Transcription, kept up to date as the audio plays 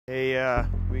Hey,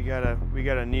 we got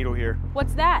a needle here.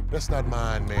 What's that? That's not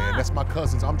mine, man. That's my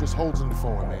cousin's. I'm just holding it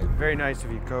for him, man. Very nice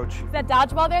of you, Coach. Is that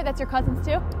dodgeball there? That's your cousin's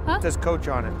too? Huh? It says Coach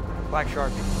on it. Black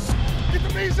Sharpie. Get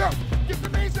the knees up! Get the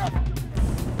knees up!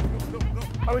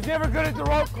 I was never good at the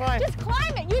rope climb. Just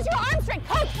climb it. Use your arm strength,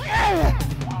 Coach.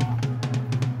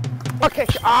 Okay.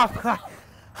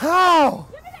 How?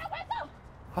 Give me that whistle.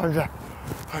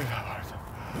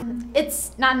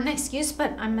 It's not an excuse,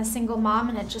 but I'm a single mom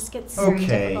and it just gets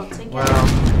Okay, difficult to get. well...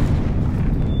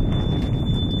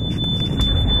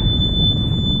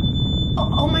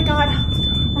 Oh my god.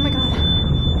 Oh my god.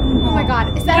 Oh my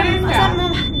god. Is that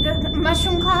the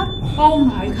mushroom cloud? Oh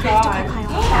my I have to god.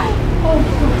 call Kyle.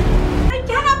 Oh, I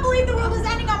cannot believe the world is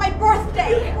ending on my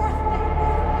birthday.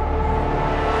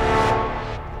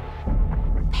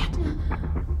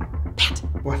 Pat,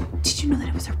 What? did you know that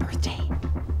it was her birthday?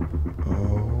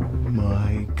 Oh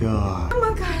my god. Oh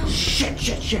my god. Shit.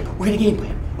 We're gonna game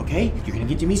plan, okay? You're gonna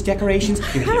get Jimmy's decorations,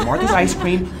 you're gonna get Martha's ice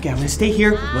cream. Okay, I'm gonna stay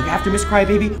here, look after Miss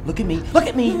Crybaby. Look at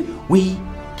me. We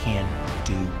can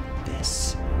do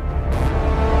this.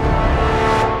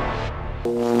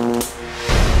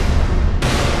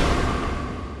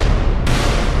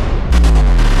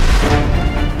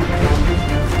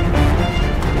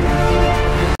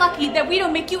 Lucky that we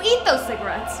don't make you eat those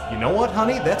cigarettes. You know what,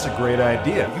 honey? That's a great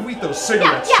idea. You eat those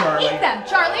cigarettes, Charlie. Eat them,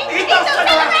 Charlie. Eat those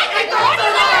cigarettes! Eat those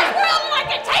cigarettes! I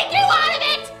can take you out of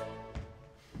it.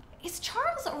 Is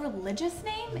Charles a religious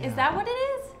name? Is that what it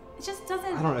is? It just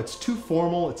doesn't. I don't know. It's too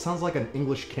formal. It sounds like an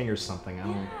English king or something. I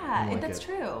don't like that's it.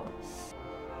 true.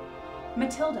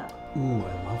 Matilda. Ooh,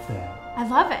 I love that. I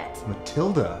love it.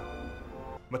 Matilda.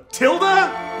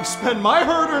 Matilda? You spend my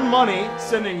hard-earned money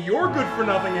sending your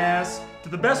good-for-nothing ass to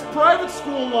the best private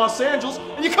school in Los Angeles,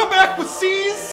 and you come back with C's?